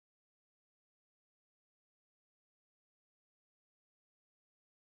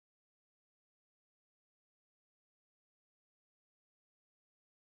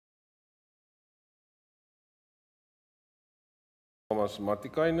Tuomas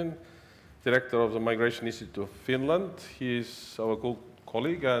Martikainen, director of the Migration Institute of Finland. He is our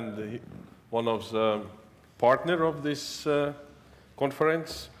colleague and one of the partners of this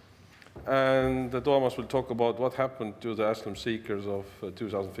conference. And Tuomas will talk about what happened to the asylum seekers of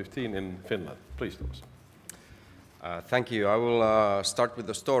 2015 in Finland. Please, Tuomas. Thank you. I will start with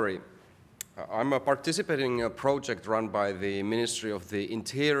the story. I'm participating in a project run by the Ministry of the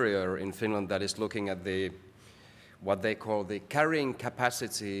Interior in Finland that is looking at what they call the carrying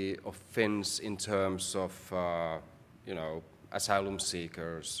capacity of Finns in terms of, asylum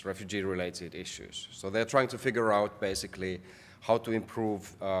seekers, refugee-related issues. So they're trying to figure out basically how to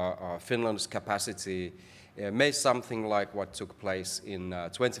improve Finland's capacity. May something like what took place in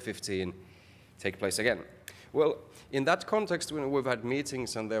 2015 take place again. Well, in that context, we've had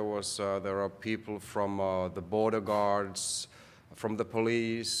meetings, and there are people from the border guards, from the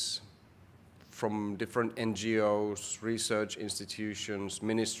police, from different NGOs, research institutions,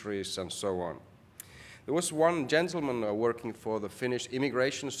 ministries, and so on. There was one gentleman working for the Finnish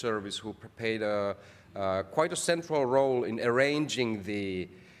Immigration Service who played quite a central role in arranging the,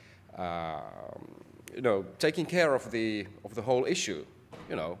 taking care of the whole issue.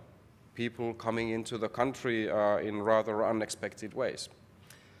 People coming into the country in rather unexpected ways.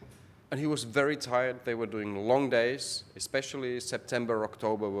 And he was very tired. They were doing long days, especially September,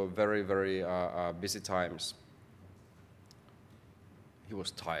 October were very, very busy times. He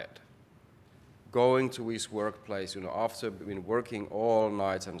was tired. Going to his workplace, after been working all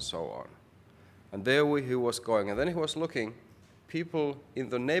night and so on. And there he was going, and then he was looking. People in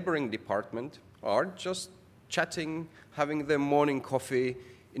the neighboring department are just chatting, having their morning coffee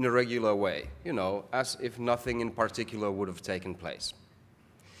in a regular way, as if nothing in particular would have taken place.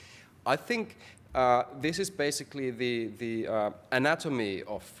 I think this is basically the anatomy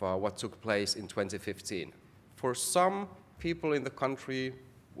of what took place in 2015. For some people in the country,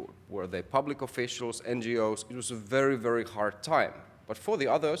 were they public officials, NGOs, it was a very, very hard time. But for the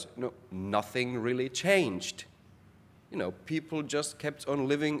others, nothing really changed. People just kept on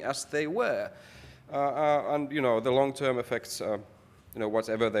living as they were. And, the long-term effects,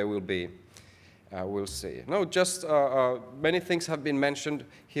 whatever they will be, we'll see. No, just many things have been mentioned.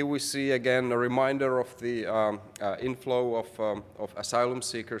 Here we see again a reminder of the inflow of asylum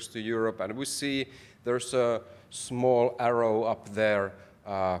seekers to Europe, and we see there's a small arrow up there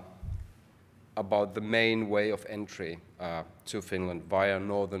about the main way of entry to Finland via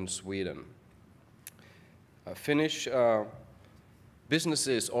northern Sweden. Finnish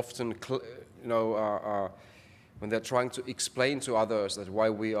businesses often, when they're trying to explain to others that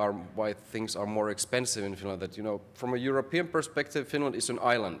why things are more expensive in Finland, that from a European perspective, Finland is an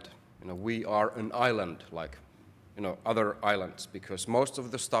island. We are an island, like other islands, because most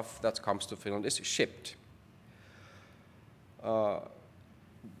of the stuff that comes to Finland is shipped.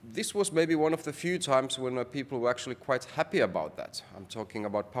 This was maybe one of the few times when people were actually quite happy about that. I'm talking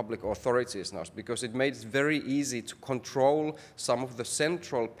about public authorities now, because it made it very easy to control some of the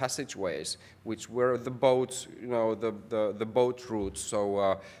central passageways, which were the boats, the boat routes.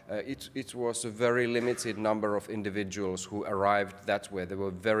 So it was a very limited number of individuals who arrived that way. There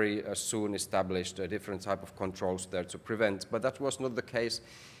were very soon established different type of controls there to prevent, but that was not the case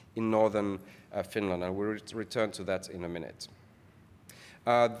in northern Finland, and we'll return to that in a minute.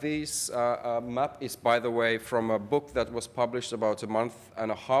 This map is, by the way, from a book that was published about a month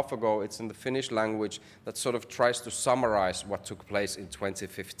and a half ago. It's in the Finnish language that sort of tries to summarize what took place in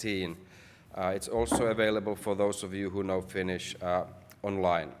 2015. It's also available for those of you who know Finnish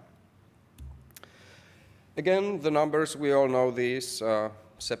online. Again, the numbers, we all know these,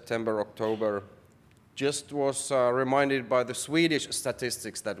 September, October. Just was reminded by the Swedish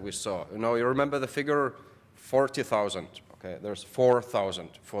statistics that we saw. You remember the figure 40,000. Okay, there's 4,000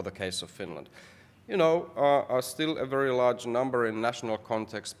 for the case of Finland. Still a very large number in national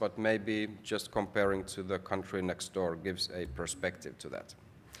context, but maybe just comparing to the country next door gives a perspective to that.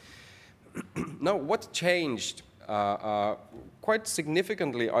 Now, what changed quite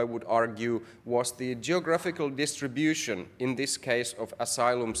significantly, I would argue, was the geographical distribution, in this case, of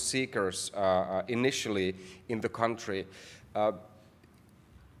asylum seekers initially in the country. The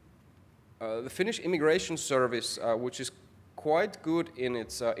Finnish Immigration Service, which is quite good in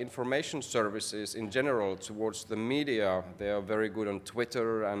its information services in general towards the media. They are very good on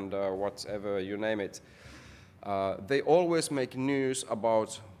Twitter and whatever, you name it. They always make news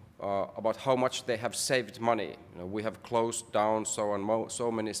about how much they have saved money. We have closed down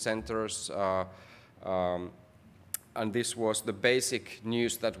so many centers, and this was the basic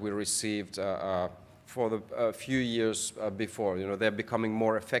news that we received for the few years before. They're becoming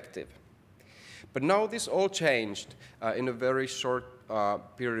more effective. But now this all changed in a very short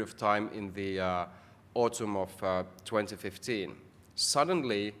period of time in the autumn of 2015.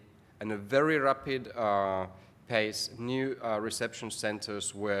 Suddenly, in a very rapid pace, new reception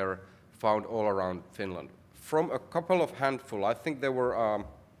centers were found all around Finland. From a couple of handful, I think there were,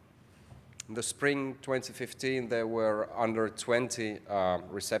 in the spring 2015, there were under 20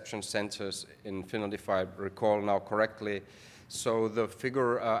 reception centers in Finland, if I recall now correctly. So the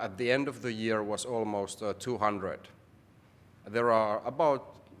figure at the end of the year was almost 200. There are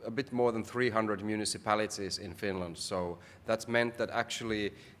about a bit more than 300 municipalities in Finland, so that meant that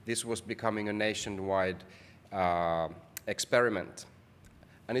actually this was becoming a nationwide experiment.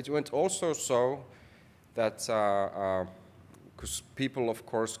 And it went also so that, because people of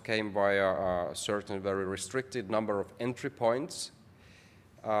course came via a certain very restricted number of entry points,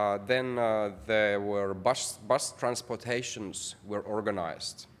 then there were bus transportations were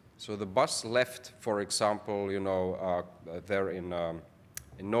organized. So the bus left, for example, there in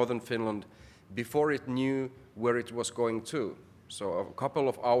northern Finland before it knew where it was going to. So a couple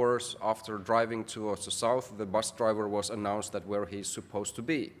of hours after driving towards the south, the bus driver was announced that where he's supposed to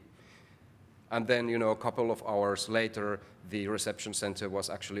be. And then, a couple of hours later, the reception center was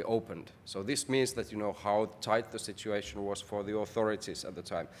actually opened. So this means that, how tight the situation was for the authorities at the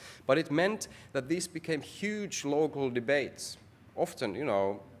time. But it meant that these became huge local debates, often,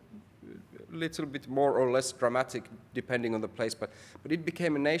 a little bit more or less dramatic depending on the place, but it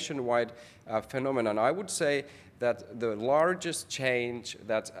became a nationwide phenomenon. I would say that the largest change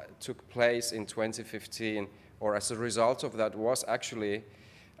that took place in 2015, or as a result of that, was actually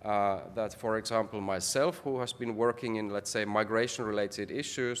that, for example, myself, who has been working in, let's say, migration-related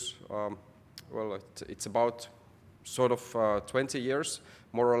issues, well, it's about sort of 20 years,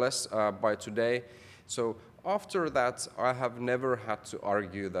 more or less, by today. So after that, I have never had to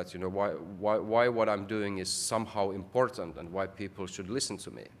argue that, why what I'm doing is somehow important and why people should listen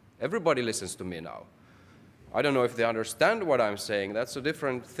to me. Everybody listens to me now. I don't know if they understand what I'm saying. That's a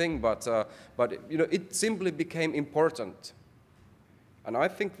different thing, but it simply became important. And I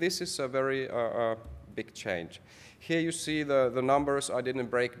think this is a very big change. Here you see the numbers. I didn't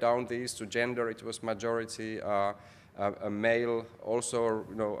break down these to gender. It was majority a male, also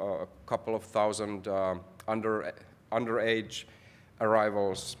a couple of thousand underage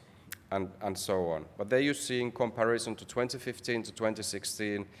arrivals, and so on. But there you see, in comparison to 2015 to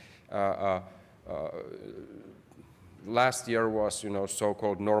 2016, last year was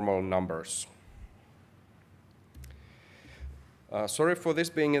so-called normal numbers. Sorry for this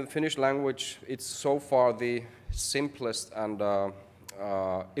being in the Finnish language. It's so far the simplest and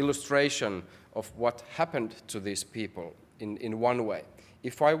illustration of what happened to these people in one way.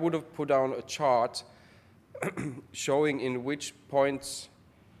 If I would have put down a chart showing in which points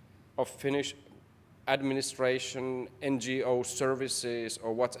of Finnish administration, NGO services,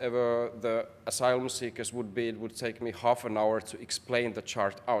 or whatever the asylum seekers would be, it would take me half an hour to explain the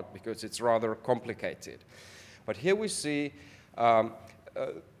chart out because it's rather complicated. But here we see on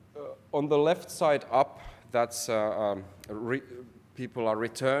the left side up, that's people are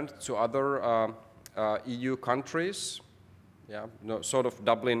returned to other EU countries, sort of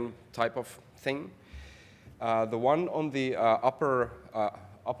Dublin type of thing. The one on the upper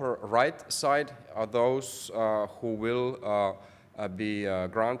right side are those who will be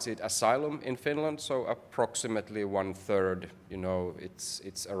granted asylum in Finland, so approximately 1/3,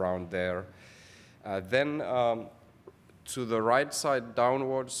 it's around there. Then to the right side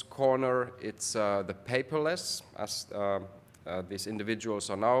downwards corner, it's the paperless, as these individuals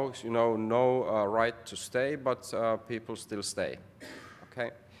are now, no right to stay, but people still stay,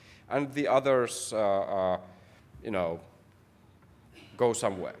 okay? And the others, go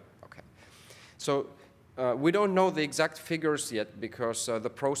somewhere, okay? So we don't know the exact figures yet because the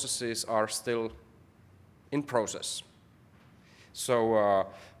processes are still in process. So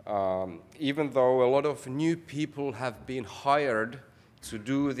even though a lot of new people have been hired to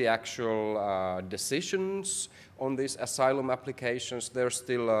do the actual decisions on these asylum applications, there's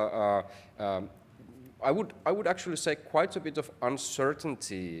still, I would actually say, quite a bit of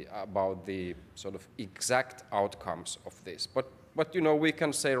uncertainty about the sort of exact outcomes of this. But we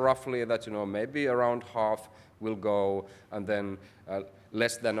can say roughly that maybe around half will go, and then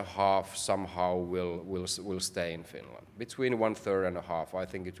less than a half somehow will stay in Finland. Between 1/3 and a half, I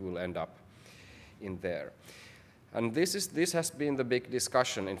think it will end up in there. And this has been the big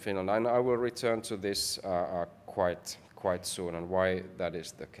discussion in Finland, and I will return to this quite soon, and why that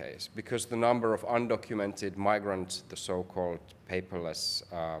is the case. Because the number of undocumented migrants, the so-called paperless,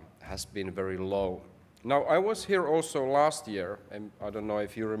 has been very low Now, I was here also last year, and I don't know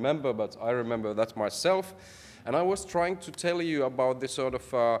if you remember, but I remember that myself, and I was trying to tell you about the sort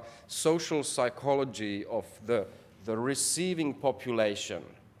of social psychology of the receiving population,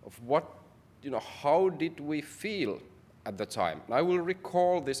 of what, how did we feel at the time. And I will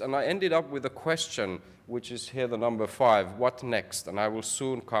recall this, and I ended up with a question, which is here the number 5, what next? And I will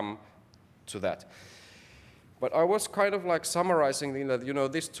soon come to that. But I was kind of like summarizing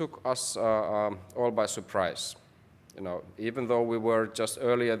that, this took us all by surprise. Even though we were just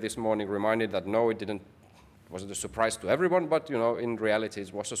earlier this morning reminded that no, it wasn't a surprise to everyone, but in reality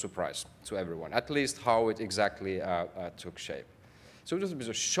it was a surprise to everyone, at least how it exactly took shape. So it was a bit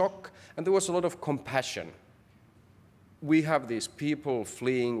of shock, and there was a lot of compassion. We have these people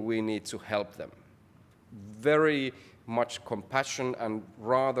fleeing, we need to help them. Very much compassion and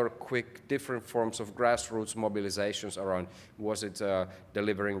rather quick different forms of grassroots mobilizations around, was it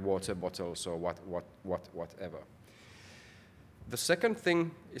delivering water bottles or whatever. The second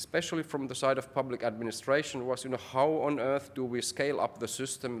thing, especially from the side of public administration, was how on earth do we scale up the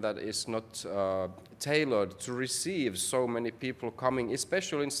system that is not tailored to receive so many people coming,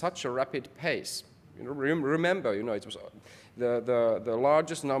 especially in such a rapid pace. Remember, it was the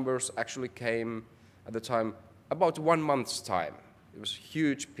largest numbers actually came at the time about 1 month's time. It was a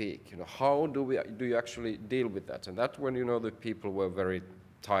huge peak. How do you actually deal with that? And that's when the people were very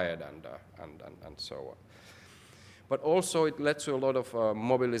tired and so on. But also it led to a lot of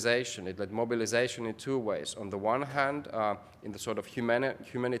mobilization. It led mobilization in 2 ways. On the one hand, in the sort of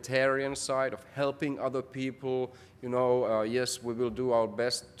humanitarian side of helping other people, yes, we will do our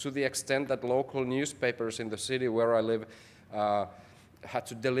best, to the extent that local newspapers in the city where I live had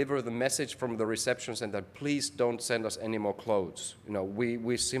to deliver the message from the reception and that please don't send us any more clothes.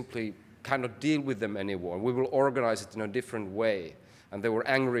 We simply cannot deal with them anymore. We will organize it in a different way. And there were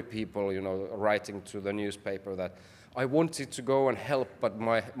angry people, writing to the newspaper that I wanted to go and help, but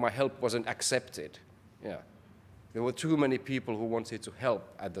my help wasn't accepted. Yeah. There were too many people who wanted to help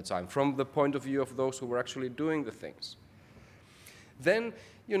at the time, from the point of view of those who were actually doing the things. Then,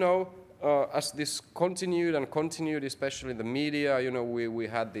 as this continued and continued, especially in the media, we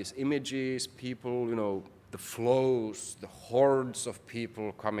had these images, people, the flows, the hordes of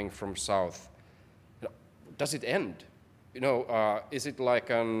people coming from south. Does it end? Is it like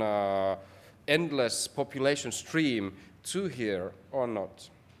an endless population stream to here or not?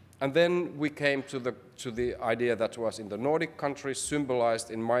 And then we came to the idea that was in the Nordic countries, symbolized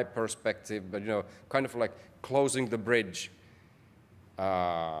in my perspective, but kind of like closing the bridge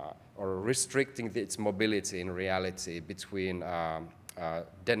or restricting its mobility in reality between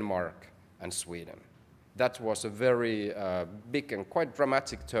Denmark and Sweden. That was a very big and quite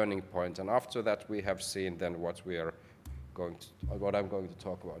dramatic turning point, and after that we have seen then what I'm going to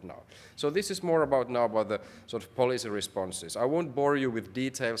talk about now. So this is more about the sort of policy responses. I won't bore you with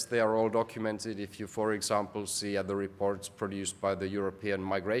details, they are all documented. If you, for example, see the reports produced by the European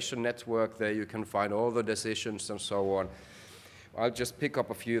Migration Network, there you can find all the decisions and so on. I'll just pick up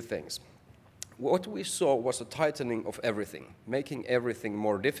a few things. What we saw was a tightening of everything, making everything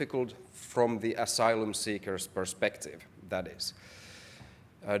more difficult from the asylum seeker's perspective, that is.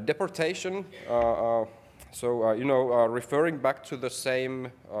 Deportation, referring back to the same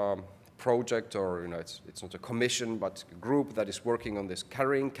project, or it's not a commission, but a group that is working on this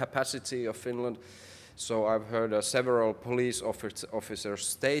carrying capacity of Finland. So I've heard several police officers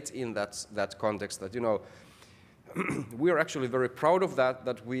state in that context that, we are actually very proud of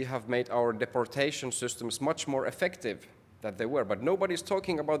that we have made our deportation systems much more effective than they were. But nobody's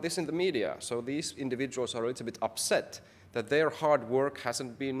talking about this in the media, so these individuals are a little bit upset that their hard work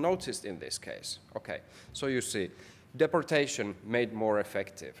hasn't been noticed in this case. Okay, so you see, deportation made more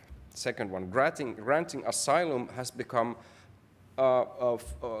effective. Second one, granting asylum has become,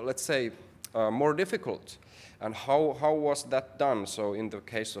 let's say, more difficult. And how was that done? So in the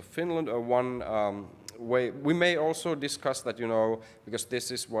case of Finland, one way, we may also discuss that, because this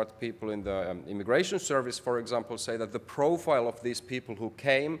is what people in the immigration service, for example, say, that the profile of these people who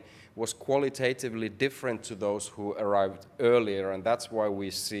came was qualitatively different to those who arrived earlier, and that's why we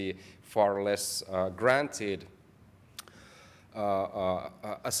see far less granted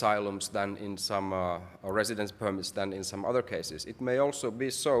asylums than in some residence permits than in some other cases. It may also be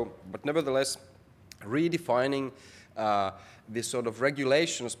so, but nevertheless, redefining the sort of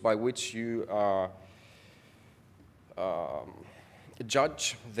regulations by which you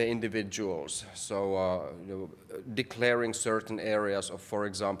judge the individuals, so declaring certain areas of, for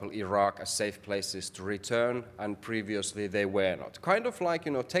example, Iraq as safe places to return, and previously they were not. Kind of like,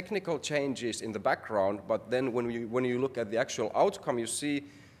 technical changes in the background, but then when you look at the actual outcome, you see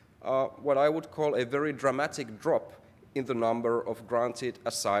what I would call a very dramatic drop in the number of granted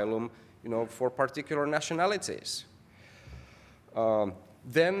asylum, for particular nationalities.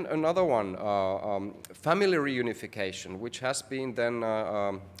 Then another one, family reunification, which has been then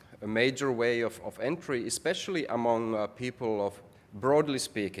a major way of entry, especially among people of, broadly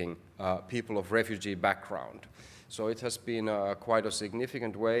speaking, people of refugee background. So it has been quite a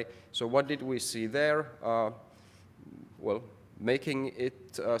significant way. So what did we see there? Well, making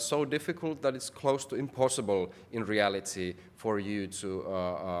it so difficult that it's close to impossible in reality for you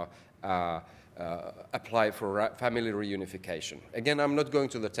to apply for family reunification. Again, I'm not going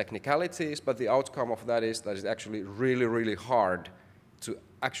to the technicalities, but the outcome of that is actually really, really hard to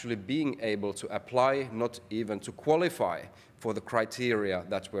actually being able to apply, not even to qualify for the criteria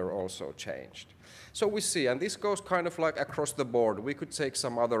that were also changed. So we see, and this goes kind of like across the board. We could take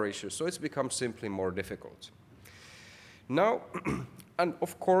some other issues, so it's become simply more difficult. Now, and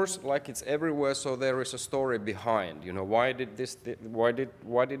of course, like it's everywhere, so there is a story behind. Why did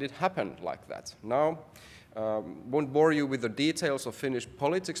it happen like that? Now, won't bore you with the details of Finnish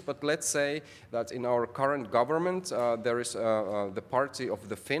politics, but let's say that in our current government, there is the party of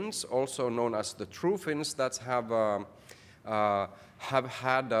the Finns, also known as the True Finns, that have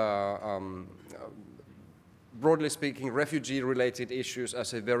had, broadly speaking, refugee-related issues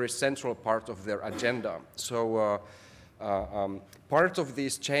as a very central part of their agenda. So. Part of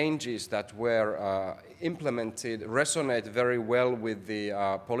these changes that were implemented resonate very well with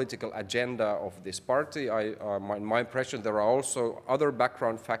the political agenda of this party. My impression, there are also other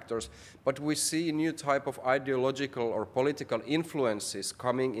background factors, but we see a new type of ideological or political influences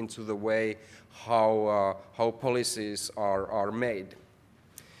coming into the way how policies are made.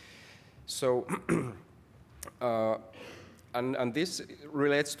 So, and this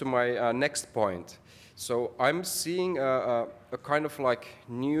relates to my next point. So I'm seeing a kind of like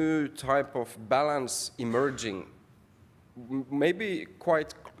new type of balance emerging, maybe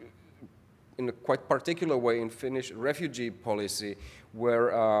in a quite particular way in Finnish refugee policy,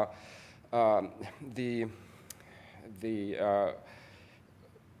 where the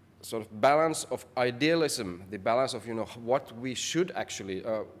sort of balance of idealism, the balance of what we should actually,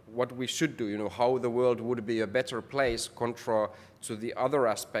 what we should do, how the world would be a better place, contra to the other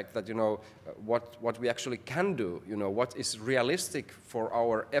aspect that what we actually can do, what is realistic for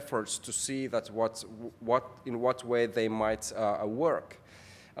our efforts to see that in what way they might work.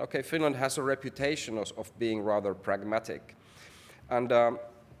 Okay, Finland has a reputation of being rather pragmatic, and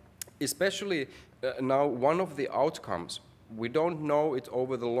especially now one of the outcomes. We don't know it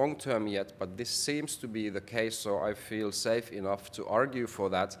over the long term yet, but this seems to be the case, so I feel safe enough to argue for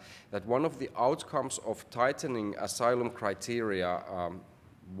that one of the outcomes of tightening asylum criteria,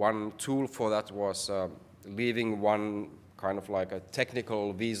 one tool for that was leaving one kind of like a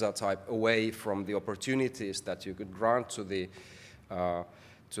technical visa type away from the opportunities that you could grant to the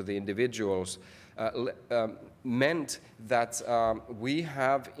individuals, meant that we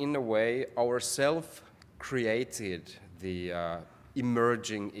have, in a way, ourselves created the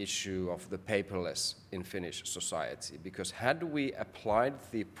emerging issue of the paperless in Finnish society. Because had we applied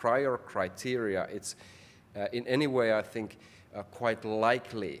the prior criteria, it's in any way, I think, quite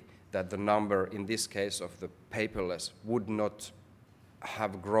likely that the number, in this case, of the paperless would not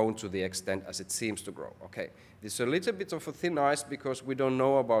have grown to the extent as it seems to grow. Okay, this is a little bit of a thin ice because we don't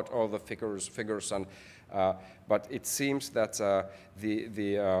know about all the figures, and but it seems that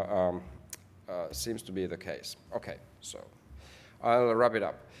seems to be the case. Okay, so I'll wrap it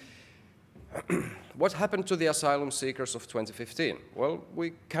up. What happened to the asylum seekers of 2015? Well,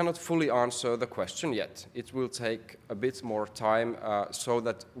 we cannot fully answer the question yet. It will take a bit more time so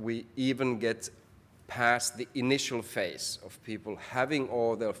that we even get past the initial phase of people having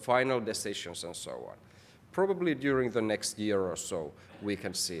all their final decisions and so on. Probably during the next year or so, we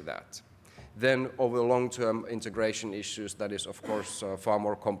can see that. Then over long-term integration issues, that is, of course, far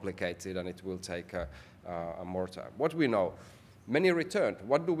more complicated, and it will take more time. What we know, many returned.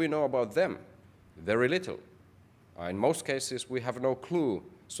 What do we know about them? Very little. In most cases, we have no clue,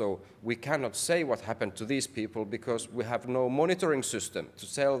 so we cannot say what happened to these people because we have no monitoring system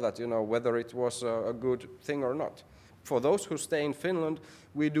to tell that, whether it was a good thing or not. For those who stay in Finland,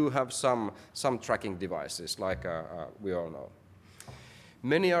 we do have some tracking devices, like we all know.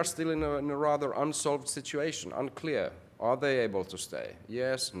 Many are still in a rather unsolved situation, unclear. Are they able to stay?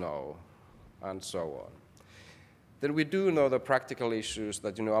 Yes, no, and so on. Then we do know the practical issues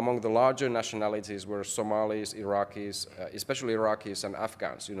that, among the larger nationalities were Somalis, Iraqis, especially Iraqis and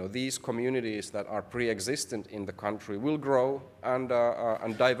Afghans. These communities that are pre-existent in the country will grow and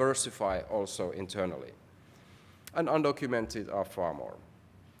diversify also internally. And undocumented are far more.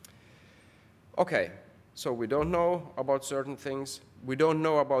 Okay, so we don't know about certain things. We don't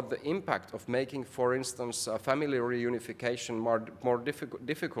know about the impact of making, for instance, family reunification more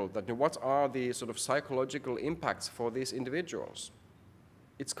difficult. That what are the sort of psychological impacts for these individuals?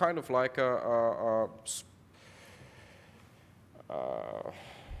 It's kind of like a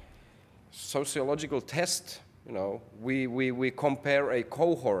sociological test. You know, we compare a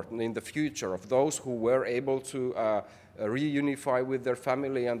cohort in the future of those who were able to reunify with their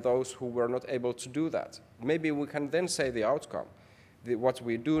family and those who were not able to do that. Maybe we can then say the outcome. What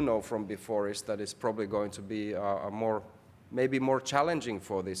we do know from before is that it's probably going to be maybe more challenging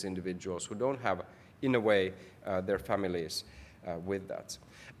for these individuals who don't have, in a way, their families with that.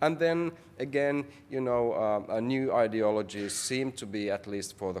 And then, again, you know, new ideologies seem to be, at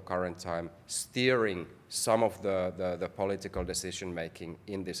least for the current time, steering some of the political decision-making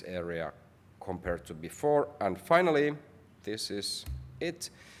in this area compared to before. And finally, this is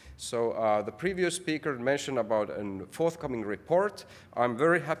it. So the previous speaker mentioned about a forthcoming report. I'm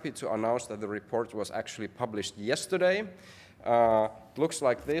very happy to announce that the report was actually published yesterday. It looks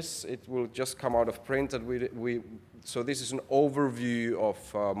like this. It will just come out of print. And so this is an overview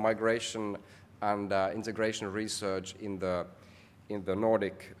of migration and integration research in the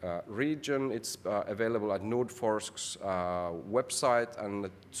Nordic region. It's available at Nordforsk's website, and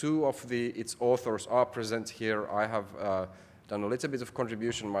two of its authors are present here. I have done a little bit of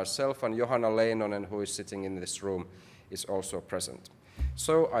contribution myself, and Johanna Leinonen, who is sitting in this room, is also present.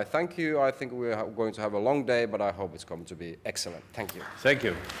 So I thank you. I think we are going to have a long day, but I hope it's going to be excellent. Thank you. Thank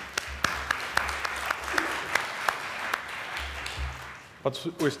you. But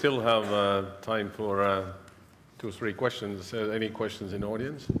we still have time for 2 or 3 questions. Any questions in the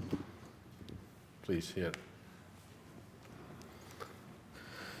audience? Please, here.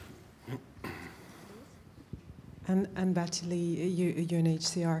 And Battili,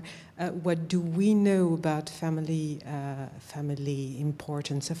 UNHCR, what do we know about family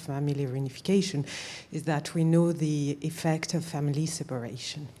importance of family reunification is that we know the effect of family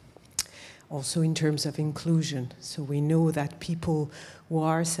separation, also in terms of inclusion. So we know that people who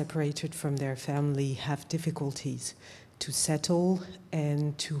are separated from their family have difficulties to settle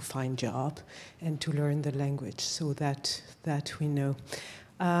and to find job and to learn the language, so that we know.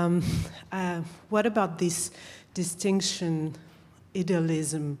 What about this distinction,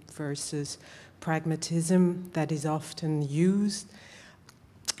 idealism versus pragmatism, that is often used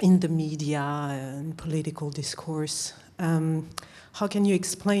in the media and political discourse? How can you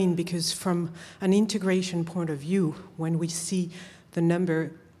explain, because from an integration point of view, when we see the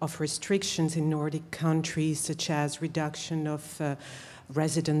number of restrictions in Nordic countries, such as reduction of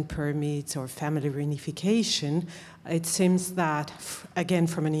resident permits or family reunification, it seems that, again,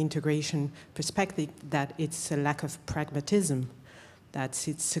 from an integration perspective, that it's a lack of pragmatism, that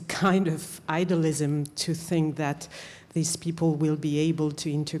it's a kind of idealism to think that these people will be able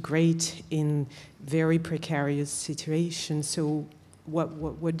to integrate in very precarious situations. So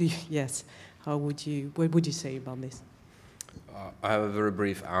what do you, yes, what would you say about this? I have a very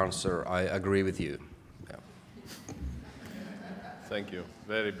brief answer. I agree with you. Yeah. Thank you.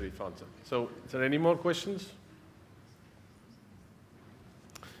 Very brief answer. So, is there any more questions?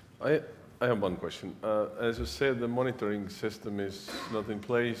 I have one question. As you said, the monitoring system is not in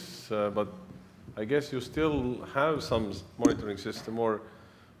place, but I guess you still have some monitoring system, or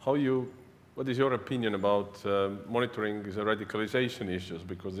what is your opinion about monitoring the radicalization issues?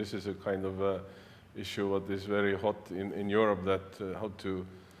 Because this is a kind of issue that is very hot in Europe, that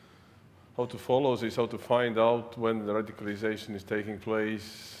how to follow this, how to find out when the radicalization is taking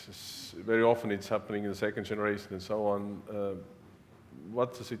place. Very often it's happening in the second generation and so on.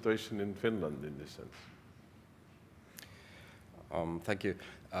 What's the situation in Finland in this sense? Thank you.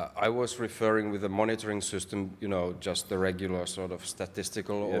 I was referring with the monitoring system, you know, just the regular sort of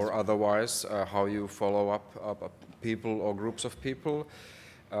statistical, yes, or otherwise, how you follow up people or groups of people.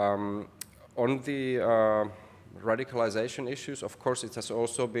 On the radicalization issues, of course, it has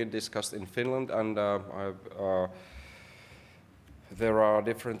also been discussed in Finland, and there are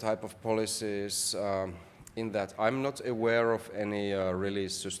different type of policies in that. I'm not aware of any really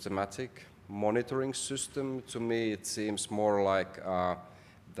systematic monitoring system. To me, it seems more like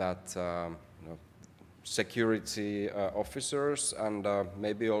that you know, security officers and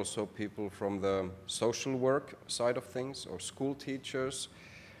maybe also people from the social work side of things, or school teachers,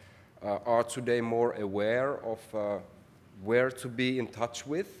 are today more aware of where to be in touch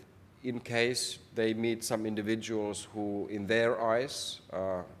with in case they meet some individuals who, in their eyes,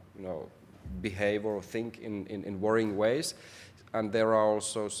 you know, behave or think in worrying ways. And there are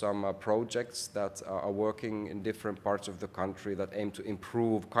also some projects that are working in different parts of the country that aim to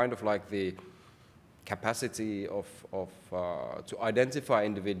improve kind of like the capacity to identify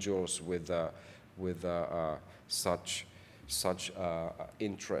individuals with such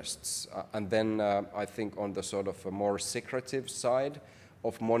interests. And then I think on the sort of a more secretive side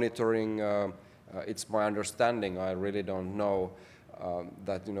of monitoring, it's my understanding, I really don't know,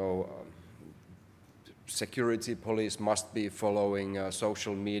 that security police must be following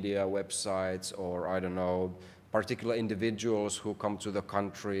social media websites, or I don't know, particular individuals who come to the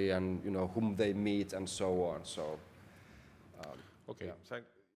country and whom they meet and so on. So okay, yeah.